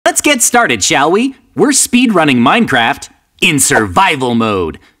Let's get started, shall we? We're speedrunning Minecraft in survival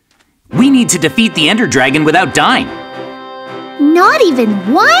mode. We need to defeat the Ender Dragon without dying. Not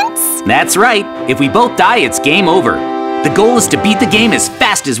even once? That's right. If we both die, it's game over. The goal is to beat the game as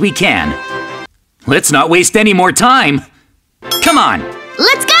fast as we can. Let's not waste any more time. Come on.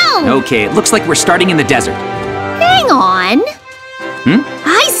 Let's go! Okay, it looks like we're starting in the desert. Hang on.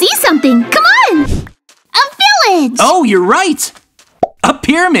 I see something. Come on! A village! Oh, you're right. A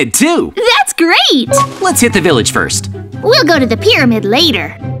pyramid, too. That's great! Let's hit the village first. We'll go to the pyramid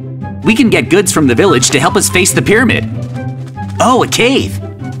later. We can get goods from the village to help us face the pyramid. Oh, a cave.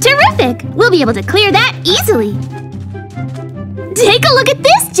 Terrific! We'll be able to clear that easily. Take a look at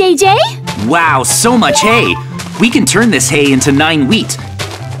this, JJ! Wow, so much hay. We can turn this hay into 9 wheat.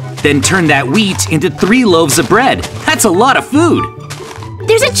 Then turn that wheat into 3 loaves of bread. That's a lot of food.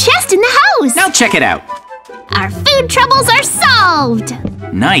 There's a chest in the house! Now check it out. Our food troubles are solved!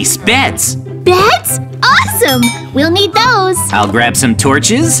 Nice beds. Beds? Awesome! We'll need those. I'll grab some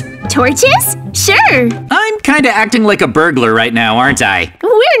torches. Torches? Sure. I'm kinda acting like a burglar right now, aren't I?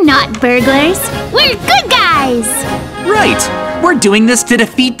 We're not burglars. We're good guys! Right. We're doing this to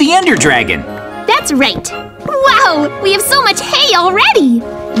defeat the Ender Dragon. That's right. Wow, we have so much hay already!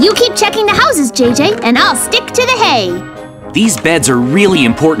 You keep checking the houses, JJ, and I'll stick to the hay. These beds are really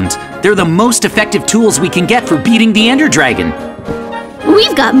important. They're the most effective tools we can get for beating the Ender Dragon.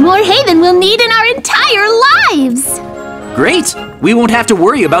 We've got more hay than we'll need in our entire lives! Great! We won't have to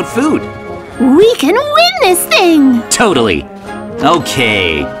worry about food. We can win this thing! Totally.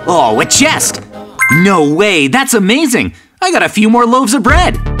 Okay. Oh, a chest! No way, that's amazing! I got a few more loaves of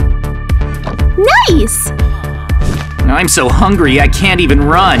bread. Nice! I'm so hungry I can't even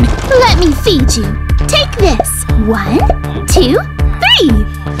run. Let me feed you. Take this. 1, 2, 3.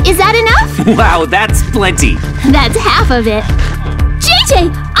 Is that enough? Wow, that's plenty. That's half of it.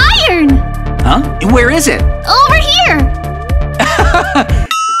 JJ, iron! Huh? Where is it? Over here!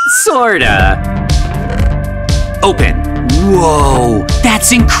 Sorta. Open. Whoa,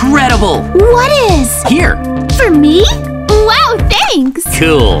 that's incredible! What is? Here. For me? Wow, thanks!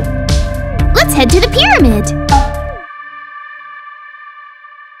 Cool. Let's head to the pyramid.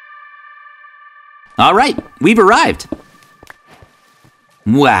 All right, we've arrived.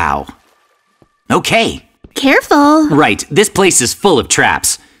 Wow. Okay. Careful. Right, this place is full of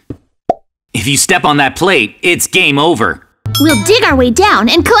traps. If you step on that plate, it's game over. We'll dig our way down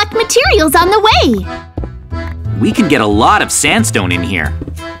and collect materials on the way. We can get a lot of sandstone in here.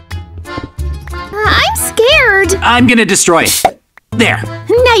 I'm scared. I'm gonna destroy it. There.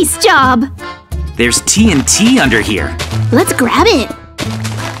 Nice job. There's TNT under here. Let's grab it.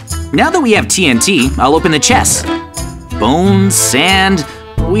 Now that we have TNT, I'll open the chests. Bones, sand,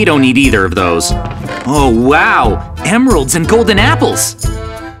 we don't need either of those. Oh wow, emeralds and golden apples.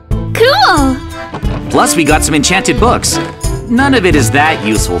 Cool. Plus we got some enchanted books. None of it is that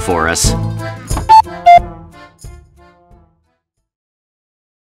useful for us.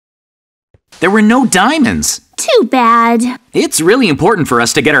 There were no diamonds. Too bad. It's really important for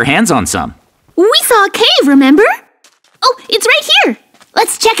us to get our hands on some. We saw a cave, remember? Oh, it's right here.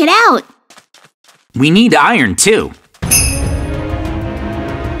 Let's check it out. We need iron too.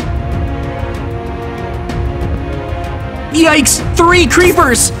 Yikes! 3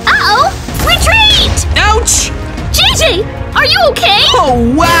 creepers! Uh-oh! Retreat! Ouch! JJ, are you okay?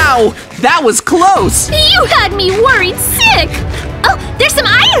 Oh wow! That was close! You had me worried sick! Oh, there's some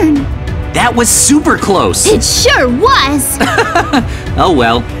iron! That was super close! It sure was! Oh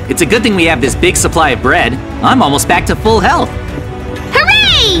well, it's a good thing we have this big supply of bread. I'm almost back to full health.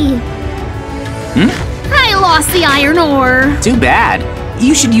 Hooray! I lost the iron ore. Too bad.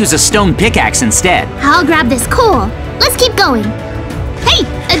 You should use a stone pickaxe instead. I'll grab this coal. Let's keep going. Hey,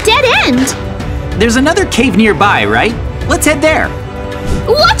 a dead end! There's another cave nearby, right? Let's head there.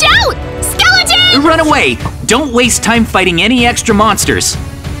 Watch out! Skeleton! Run away! Don't waste time fighting any extra monsters.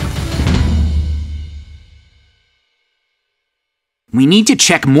 We need to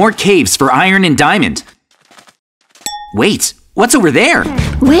check more caves for iron and diamond. Wait, what's over there?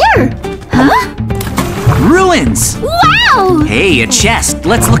 Where? Huh? Ruins! Wow! Hey, a chest.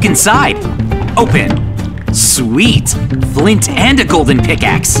 Let's look inside. Open. Sweet. Flint and a golden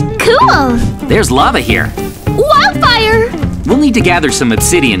pickaxe. Cool! There's lava here. Wildfire! We'll need to gather some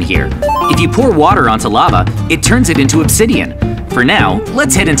obsidian here. If you pour water onto lava, it turns it into obsidian. For now,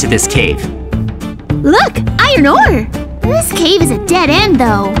 let's head into this cave. Look, iron ore! This cave is a dead end,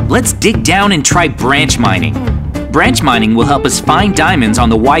 though. Let's dig down and try branch mining. Branch mining will help us find diamonds on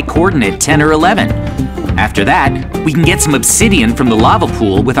the Y coordinate 10 or 11. After that, we can get some obsidian from the lava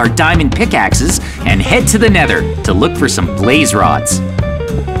pool with our diamond pickaxes and head to the nether to look for some blaze rods.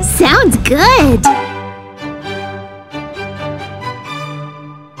 Sounds good.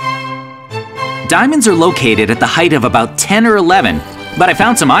 Diamonds are located at the height of about 10 or 11, but I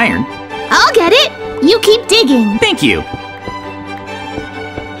found some iron. I'll get it. You keep digging. Thank you.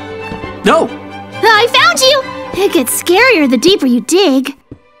 No! I found you. It gets scarier the deeper you dig.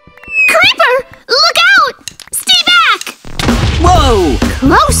 Creeper! Look out! Stay back! Whoa!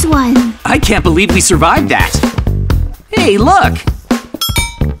 Close one. I can't believe we survived that. Hey, look!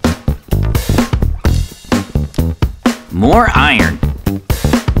 More iron.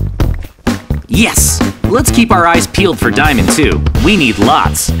 Yes! Let's keep our eyes peeled for diamond, too. We need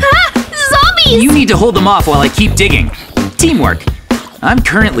lots. Ah! Zombies! You need to hold them off while I keep digging. Teamwork. I'm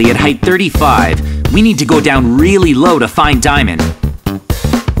currently at height 35. We need to go down really low to find diamond.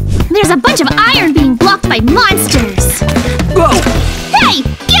 There's a bunch of iron being blocked by monsters. Whoa! Hey!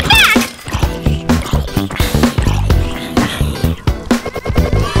 Get back!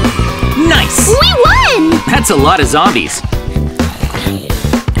 Nice! We won! That's a lot of zombies.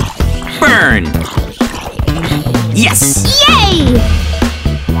 Burn! Yes! Yay!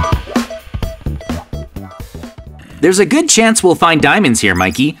 There's a good chance we'll find diamonds here,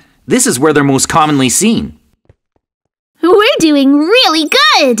 Mikey. This is where they're most commonly seen. We're doing really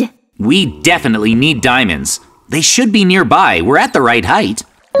good! We definitely need diamonds. They should be nearby. We're at the right height.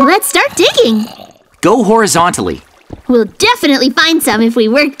 Let's start digging. Go horizontally. We'll definitely find some if we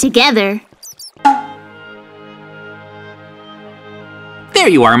work together. There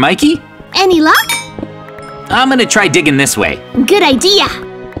you are, Mikey. Any luck? I'm gonna try digging this way. Good idea.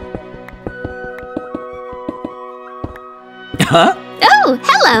 Huh? Oh,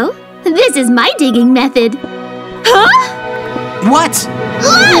 hello. This is my digging method. Huh? What?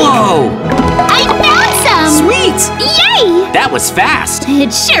 Look! Whoa! I found some! Sweet! Yay! That was fast.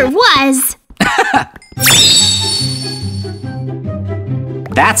 It sure was.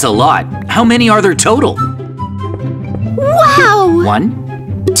 That's a lot. How many are there total? Wow!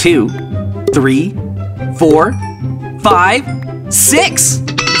 1, 2, 3, 4, 5, 6.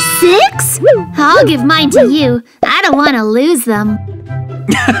 6? I'll give mine to you. I don't want to lose them.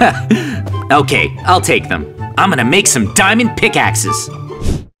 Okay, I'll take them. I'm gonna make some diamond pickaxes.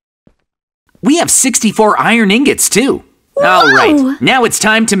 We have 64 iron ingots, too. All right, now it's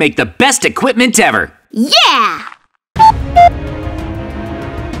time to make the best equipment ever. Yeah!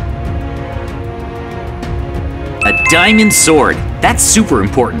 A diamond sword. That's super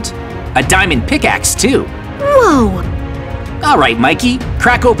important. A diamond pickaxe, too. Whoa! All right, Mikey,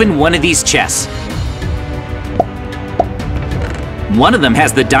 crack open one of these chests. One of them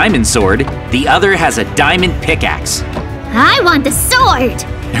has the diamond sword, the other has a diamond pickaxe. I want the sword!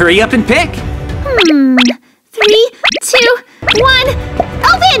 Hurry up and pick. 3, 2, 1,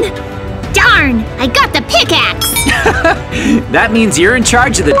 open! Darn, I got the pickaxe! That means you're in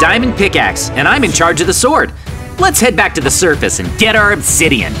charge of the diamond pickaxe, and I'm in charge of the sword. Let's head back to the surface and get our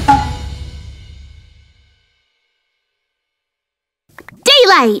obsidian.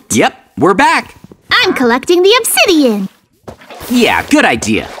 Daylight! Yep, we're back. I'm collecting the obsidian. Yeah, good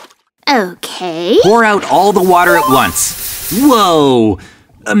idea. Okay. Pour out all the water at once. Whoa!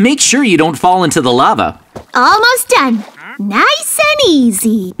 Make sure you don't fall into the lava. Almost done. Nice and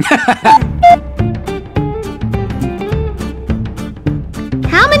easy.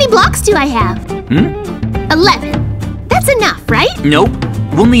 How many blocks do I have? 11. That's enough, right? Nope.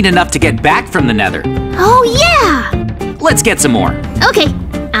 We'll need enough to get back from the nether. Oh, yeah! Let's get some more. Okay,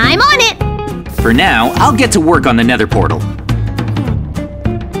 I'm on it. For now, I'll get to work on the nether portal.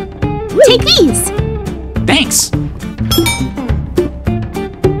 Take these. Thanks.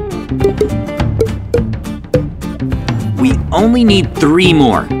 We only need 3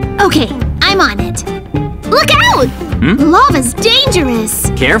 more. Okay, I'm on it. Look out! Lava's dangerous.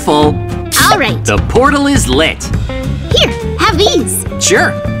 Careful. All right. The portal is lit. Here, have these.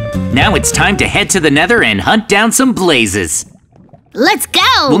 Sure. Now it's time to head to the nether and hunt down some blazes. Let's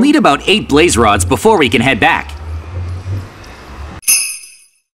go. We'll need about 8 blaze rods before we can head back.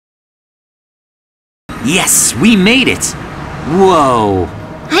 Yes, we made it. Whoa.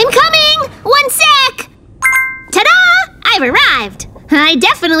 I'm coming. 1 sec. Ta-da! I've arrived. I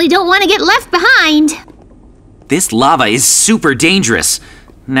definitely don't want to get left behind. This lava is super dangerous.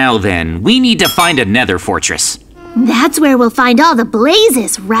 Now then, we need to find a nether fortress. That's where we'll find all the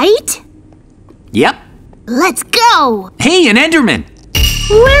blazes, right? Yep. Let's go. Hey, an enderman.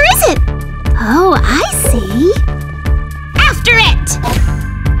 Where is it? Oh, I see. After it.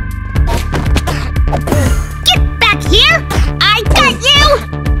 Get back here. I got you.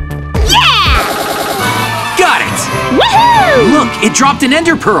 Yeah! Got it. Woohoo! Look, it dropped an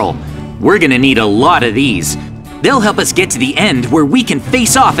ender pearl. We're gonna need a lot of these. They'll help us get to the end where we can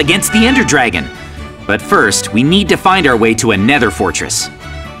face off against the Ender Dragon. But first, we need to find our way to a nether fortress.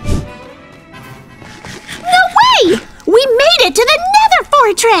 No way! We made it to the nether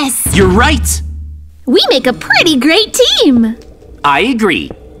fortress! You're right! We make a pretty great team! I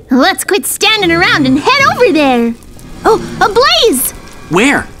agree. Let's quit standing around and head over there! Oh, a blaze!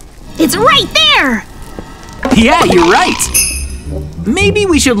 Where? It's right there! Yeah, you're right! Maybe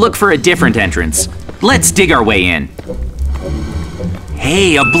we should look for a different entrance. Let's dig our way in.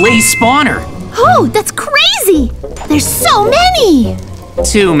 Hey, a blaze spawner! Oh, that's crazy! There's so many!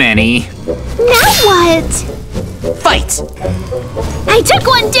 Too many. Now what? Fight! I took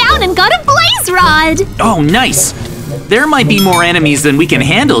one down and got a blaze rod! Oh, nice! There might be more enemies than we can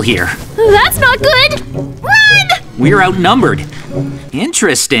handle here. That's not good! Run! We're outnumbered.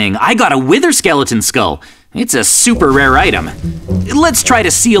 Interesting. I got a wither skeleton skull. It's a super rare item. Let's try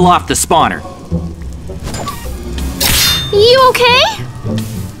to seal off the spawner. You okay?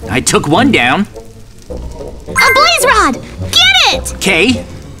 I took one down. A blaze rod! Get it! Okay.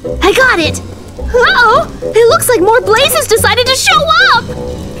 I got it! Uh-oh! It looks like more blazes decided to show up!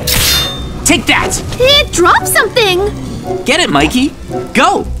 Take that! It dropped something! Get it, Mikey.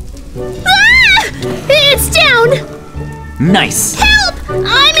 Go! Ah! It's down! Nice. Help!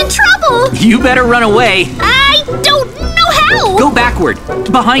 I'm in trouble! You better run away. I don't know how! Go backward.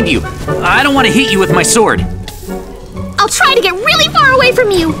 Behind you. I don't want to hit you with my sword. I'll try to get really far away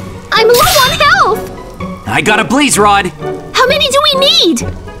from you! I'm low on health! I got a blaze rod. How many do we need?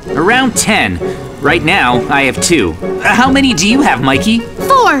 Around 10. Right now, I have 2. How many do you have, Mikey?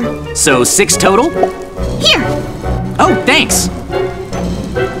 4. So 6 total? Here! Oh, thanks.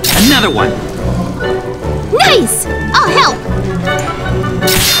 Another one. Nice! I'll help!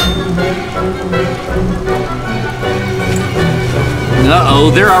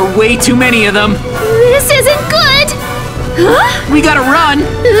 Uh-oh, there are way too many of them. This isn't good! Huh? We gotta run.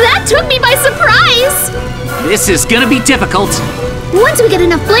 That took me by surprise! This is gonna be difficult. Once we get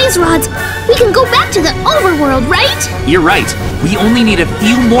enough blaze rods, we can go back to the overworld, right? You're right. We only need a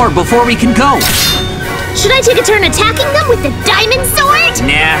few more before we can go. Should I take a turn attacking them with the diamond sword?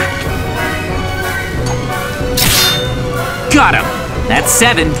 Nah. Got him. That's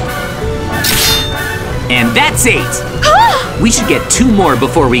 7. And that's 8. We should get 2 more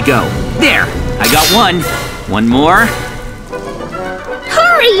before we go. There. I got 1. 1 more.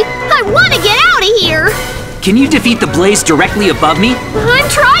 Hurry! I want to get out of here! Can you defeat the blaze directly above me? I'm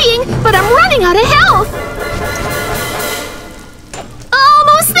trying, but I'm running out of health!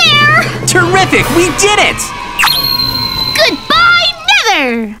 Almost there! Terrific! We did it! Goodbye,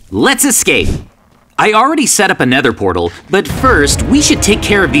 Nether! Let's escape. I already set up a nether portal, but first, we should take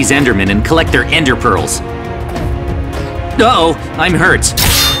care of these endermen and collect their ender pearls. Uh-oh, I'm hurt.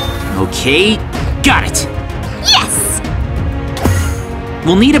 Okay, got it. Yes!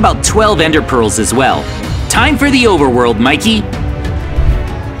 We'll need about 12 ender pearls as well. Time for the overworld, Mikey.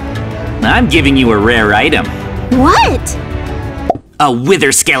 I'm giving you a rare item. What? A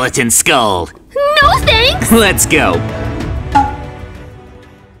wither skeleton skull. No thanks! Let's go.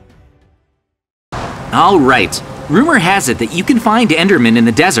 All right. Rumor has it that you can find endermen in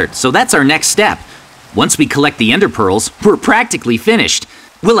the desert, so that's our next step. Once we collect the ender pearls, we're practically finished.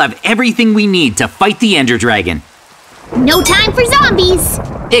 We'll have everything we need to fight the Ender Dragon. No time for zombies!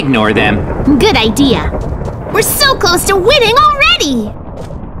 Ignore them. Good idea. We're so close to winning already!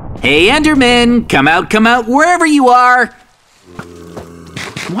 Hey, Enderman, come out, wherever you are.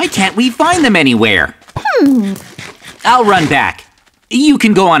 Why can't we find them anywhere? I'll run back. You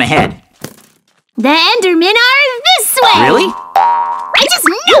can go on ahead. The Endermen are this way! Really? I just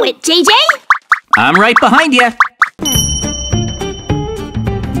knew it, JJ! I'm right behind you.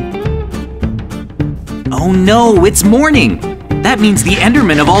 Oh no, it's morning. That means the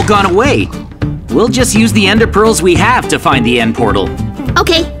Endermen have all gone away. We'll just use the Ender Pearls we have to find the end portal.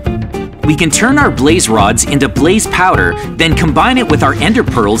 Okay. We can turn our blaze rods into blaze powder, then combine it with our Ender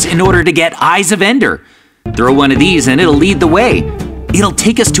Pearls in order to get Eyes of Ender. Throw one of these and it'll lead the way. It'll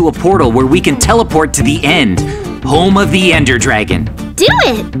take us to a portal where we can teleport to the end, home of the Ender Dragon. Do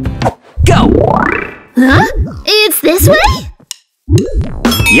it! Go! Huh? It's this way?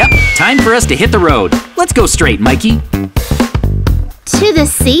 Yep, time for us to hit the road. Let's go straight, Mikey. To the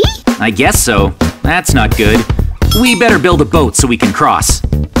sea? I guess so. That's not good. We better build a boat so we can cross.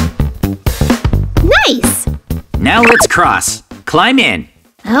 Nice! Now let's cross. Climb in.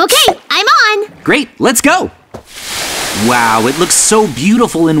 Okay, I'm on! Great, let's go. Wow, it looks so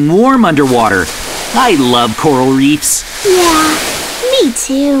beautiful and warm underwater. I love coral reefs. Yeah, me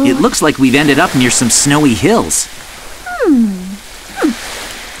too. It looks like we've ended up near some snowy hills.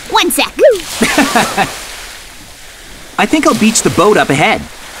 One sec. I think I'll beach the boat up ahead.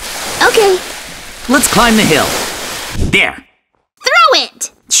 Okay. Let's climb the hill. There. Throw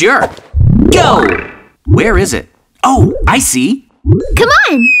it! Sure. Go! Where is it? Oh, I see. Come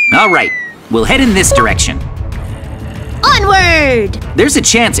on! All right, we'll head in this direction. Onward! There's a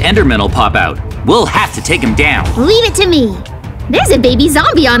chance Enderman will pop out. We'll have to take him down. Leave it to me. There's a baby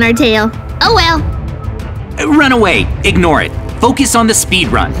zombie on our tail. Oh well. Run away. Ignore it. Focus on the speed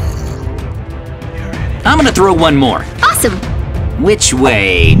run. I'm gonna throw one more. Awesome. Which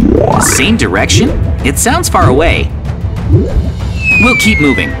way? The same direction? It sounds far away. We'll keep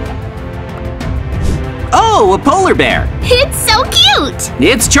moving. Oh, a polar bear. It's so cute.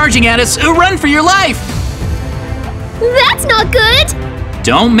 It's charging at us. Run for your life. That's not good.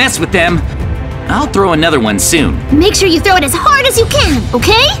 Don't mess with them. I'll throw another one soon. Make sure you throw it as hard as you can,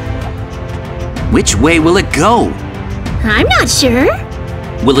 okay? Which way will it go? I'm not sure.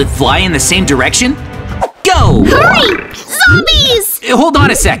 Will it fly in the same direction? Go! Hurry! Zombies! Hold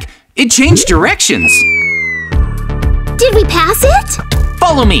on a sec. It changed directions. Did we pass it?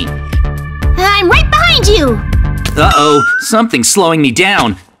 Follow me. I'm right behind you. Uh-oh, something's slowing me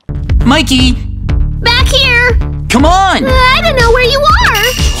down. Mikey! Back here. Come on! I don't know where you are.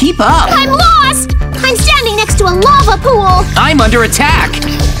 Keep up. I'm lost. I'm standing next to a lava pool. I'm under attack.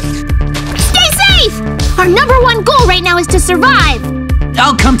 Stay safe. Our #1 goal right now is to survive.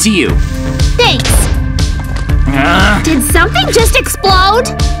 I'll come to you. Thanks. Did something just explode?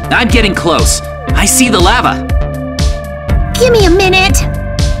 I'm getting close. I see the lava. Give me a minute.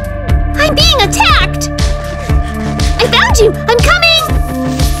 I'm being attacked. I found you. I'm coming.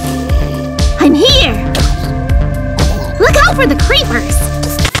 I'm here. Look out for the creepers.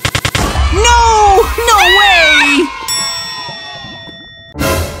 No! No way!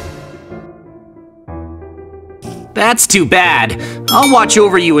 That's too bad. I'll watch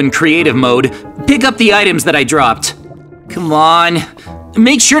over you in creative mode. Pick up the items that I dropped. Come on.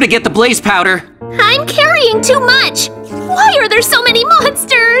 Make sure to get the blaze powder. I'm carrying too much. Why are there so many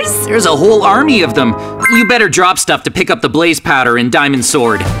monsters? There's a whole army of them. You better drop stuff to pick up the blaze powder and diamond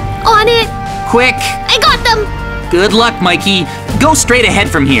sword. On it. Quick! I got them. Good luck, Mikey. Go straight ahead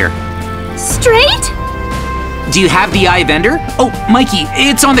from here. Straight? Do you have the Eye of Ender? Oh, Mikey,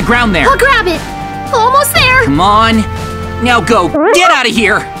 it's on the ground there. I'll grab it. Almost there. Come on. Now go. Get out of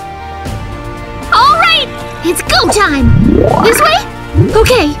here. All right. It's go time. This way?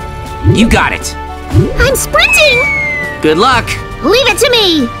 Okay. You got it. I'm sprinting. Good luck. Leave it to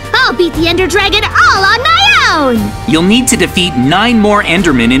me. I'll beat the Ender Dragon all on my own. You'll need to defeat 9 more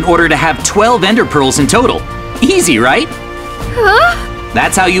Endermen in order to have 12 Ender Pearls in total. Easy, right? Huh?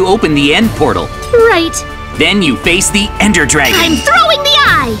 That's how you open the end portal. Right. Then you face the Ender Dragon. I'm throwing the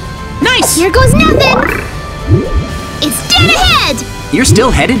eye. Nice! Here goes nothing. It's dead ahead. You're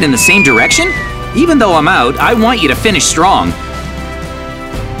still headed in the same direction? Even though I'm out, I want you to finish strong.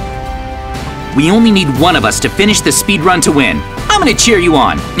 We only need one of us to finish the speed run to win. I'm gonna cheer you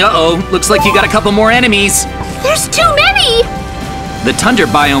on. Uh-oh, looks like you got a couple more enemies. There's too many. The tundra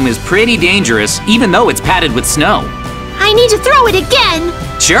biome is pretty dangerous, even though it's padded with snow. I need to throw it again.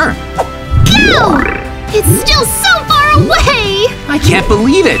 Sure. Go! It's still so far away. I can't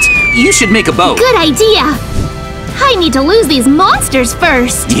believe it. You should make a boat. Good idea. I need to lose these monsters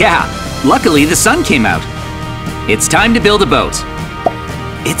first. Yeah, luckily the sun came out. It's time to build a boat.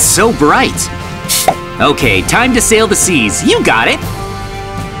 It's so bright. Okay, time to sail the seas. You got it.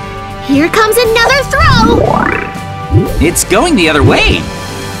 Here comes another throw. It's going the other way.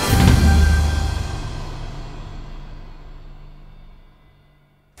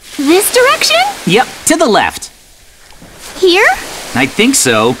 This direction? Yep, to the left. Here? I think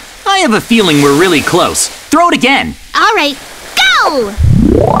so. I have a feeling we're really close. Throw it again. All right, go!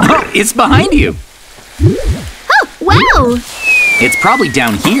 Oh, it's behind you. Oh, wow! It's probably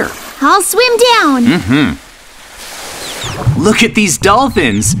down here. I'll swim down. Look at these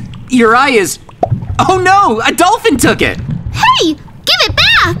dolphins. Your eye is... Oh no, a dolphin took it. Hey, give it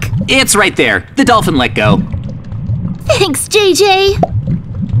back! It's right there. The dolphin let go. Thanks, JJ.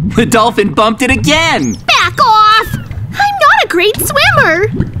 The dolphin bumped it again. Back off! I'm not a great swimmer.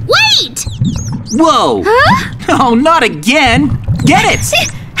 Wait! Whoa. Huh? Oh, not again. Get it.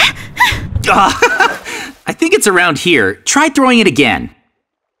 I think it's around here. Try throwing it again.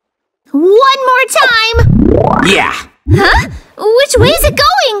 One more time. Yeah. Huh? Which way is it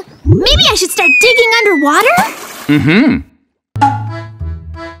going? Maybe I should start digging underwater?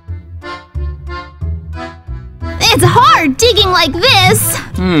 It's hard digging like this.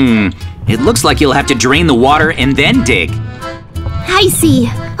 It looks like you'll have to drain the water and then dig. I see.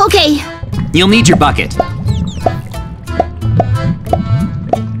 Okay. You'll need your bucket.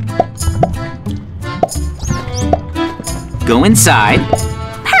 go inside.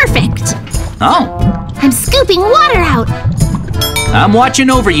 Perfect. Oh, I'm scooping water out. I'm watching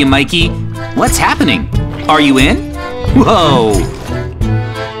over you, Mikey. What's happening? Are you in? Whoa!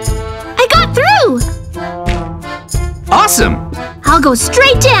 I got through. Awesome! I'll go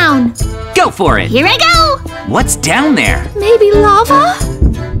straight down. Go for it! Here I go. What's down there? Maybe lava?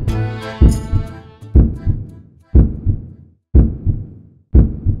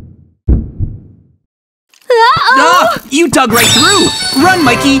 Uh-oh! Ah, you dug right through! Run,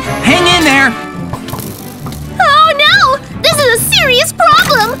 Mikey! Hang in there! Oh no! This is a serious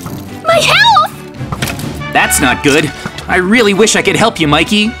problem! My health! That's not good. I really wish I could help you,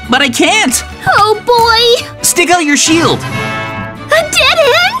 Mikey, but I can't! Oh boy! Stick out your shield! A dead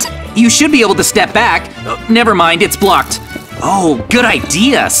end? You should be able to step back. Never mind, it's blocked. Oh, good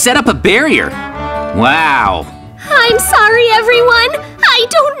idea. Set up a barrier. Wow. I'm sorry, everyone. I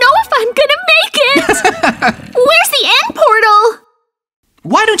don't know if I'm gonna make it. Where's the end portal?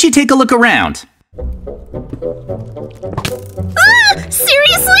 Why don't you take a look around?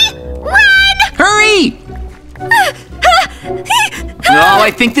 Seriously? Run! Hurry! Oh,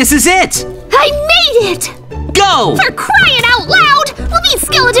 I think this is it. I made it! Go! For crying out loud! Will these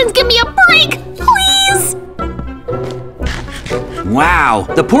skeletons give me a break, please? Wow,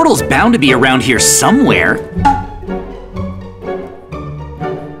 the portal's bound to be around here somewhere.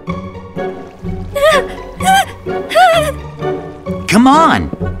 Come on!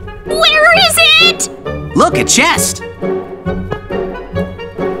 Where is it? Look, a chest!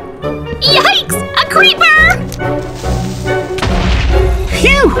 Yikes! A creeper!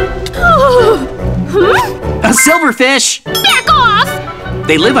 Phew! A silverfish! Back off!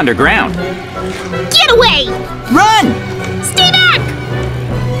 They live underground. Get away! Run! Stay back!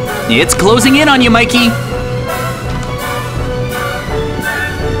 It's closing in on you, Mikey.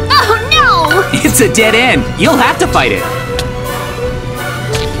 Oh no! It's a dead end. You'll have to fight it.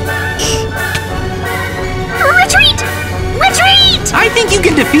 Retreat! Retreat! I think you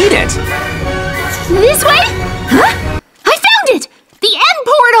can defeat it. This way? Huh? I found it! The end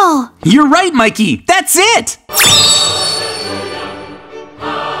portal! You're right, Mikey. That's it.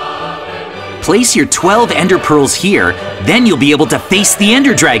 Place your 12 Ender Pearls here, then you'll be able to face the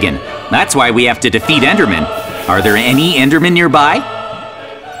Ender Dragon. That's why we have to defeat Endermen. Are there any Endermen nearby?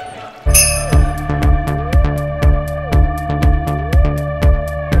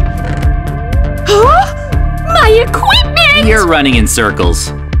 Huh? My equipment! You're running in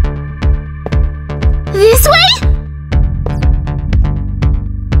circles. This way?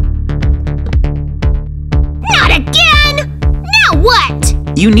 Not again! Now what?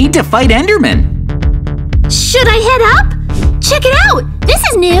 You need to fight Endermen. Should I head up? Check it out! This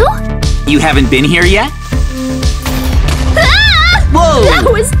is new! You haven't been here yet? Ah! Whoa! That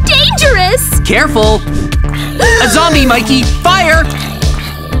was dangerous! Careful! A zombie, Mikey! Fire!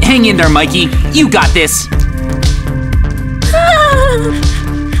 Hang in there, Mikey. You got this.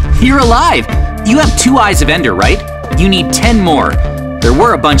 You're alive. You have 2 Eyes of Ender, right? You need 10 more. There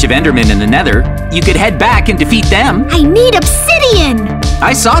were a bunch of Endermen in the Nether. You could head back and defeat them. I need obsidian!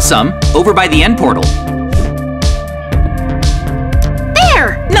 I saw some over by the end portal.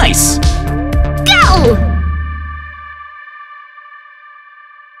 There! Nice. Go!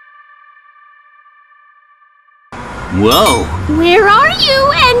 Whoa. Where are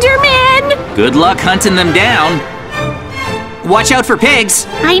you, Enderman? Good luck hunting them down. Watch out for pigs.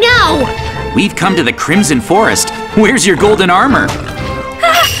 I know! We've come to the Crimson Forest. Where's your golden armor?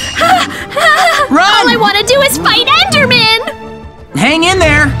 Run! All I want to do is fight Enderman! Hang in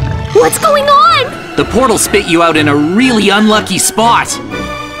there. What's going on? The portal spit you out in a really unlucky spot.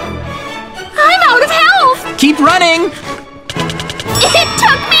 I'm out of health! Keep running. It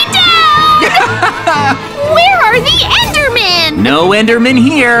took me down! Where are the Endermen? No Enderman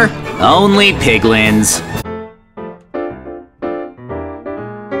here. Only piglins.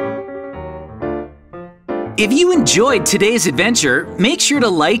 If you enjoyed today's adventure, make sure to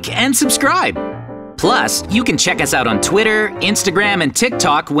like and subscribe. Plus, you can check us out on Twitter, Instagram, and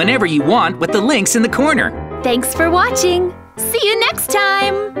TikTok whenever you want with the links in the corner. Thanks for watching. See you next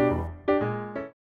time.